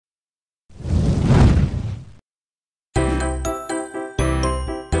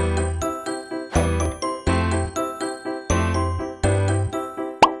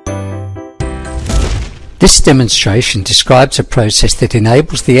This demonstration describes a process that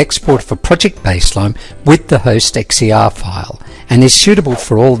enables the export of a project baseline with the host XER file and is suitable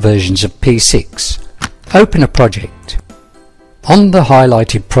for all versions of P6. Open a project. On the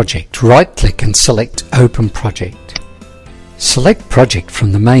highlighted project, right-click and select Open Project. Select Project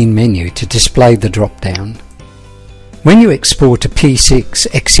from the main menu to display the drop-down. When you export a P6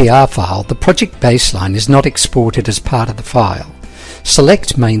 XER file, the project baseline is not exported as part of the file.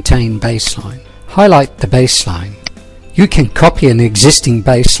 Select Maintain Baseline. Highlight the baseline. You can copy an existing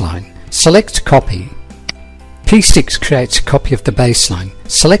baseline. Select Copy. P6 creates a copy of the baseline.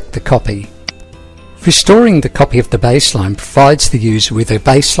 Select the copy. Restoring the copy of the baseline provides the user with a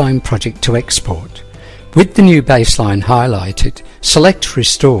baseline project to export. With the new baseline highlighted, select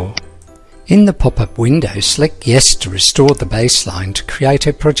Restore. In the pop-up window, select Yes to restore the baseline to create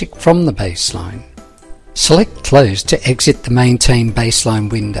a project from the baseline. Select Close to exit the Maintain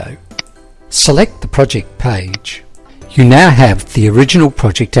Baseline window. Select the project page. You now have the original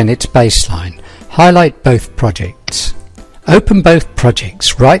project and its baseline. Highlight both projects. Open both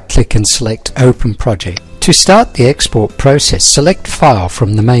projects, right-click and select Open Project. To start the export process, select File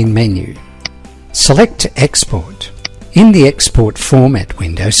from the main menu. Select Export. In the Export Format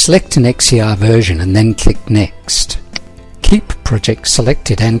window, select an XER version and then click Next. Keep project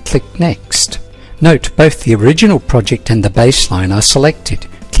selected and click Next. Note both the original project and the baseline are selected.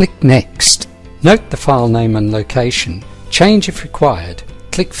 Click Next. Note the file name and location. Change if required.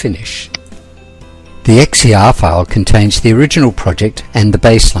 Click Finish. The XER file contains the original project and the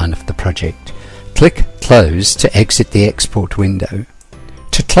baseline of the project. Click Close to exit the export window.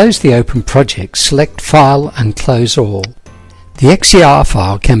 To close the open project, select File and Close All. The XER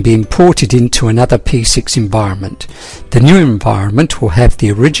file can be imported into another P6 environment. The new environment will have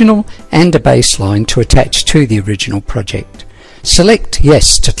the original and a baseline to attach to the original project. Select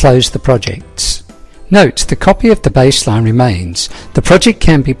Yes to close the projects. Note the copy of the baseline remains. The project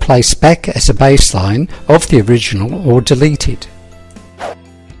can be placed back as a baseline of the original or deleted.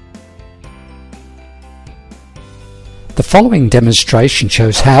 The following demonstration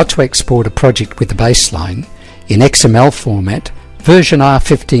shows how to export a project with a baseline in XML format, version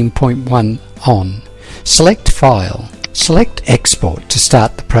R15.1 on. Select File. Select Export to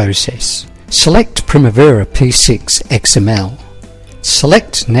start the process. Select Primavera P6 XML.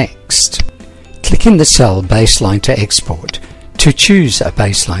 Select Next. Click in the cell Baseline to export to choose a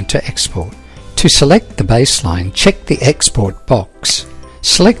baseline to export. To select the baseline, check the Export box.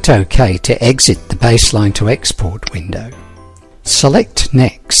 Select OK to exit the Baseline to Export window. Select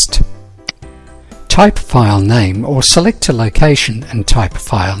Next. Type file name or select a location and type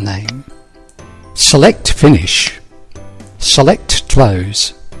file name. Select Finish. Select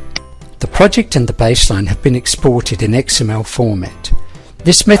Close. The project and the baseline have been exported in XML format.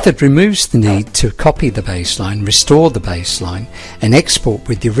 This method removes the need to copy the baseline, restore the baseline, and export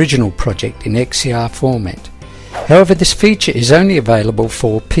with the original project in XER format. However, this feature is only available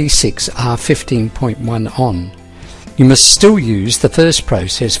for P6 R15.1 on. You must still use the first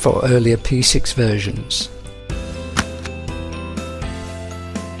process for earlier P6 versions.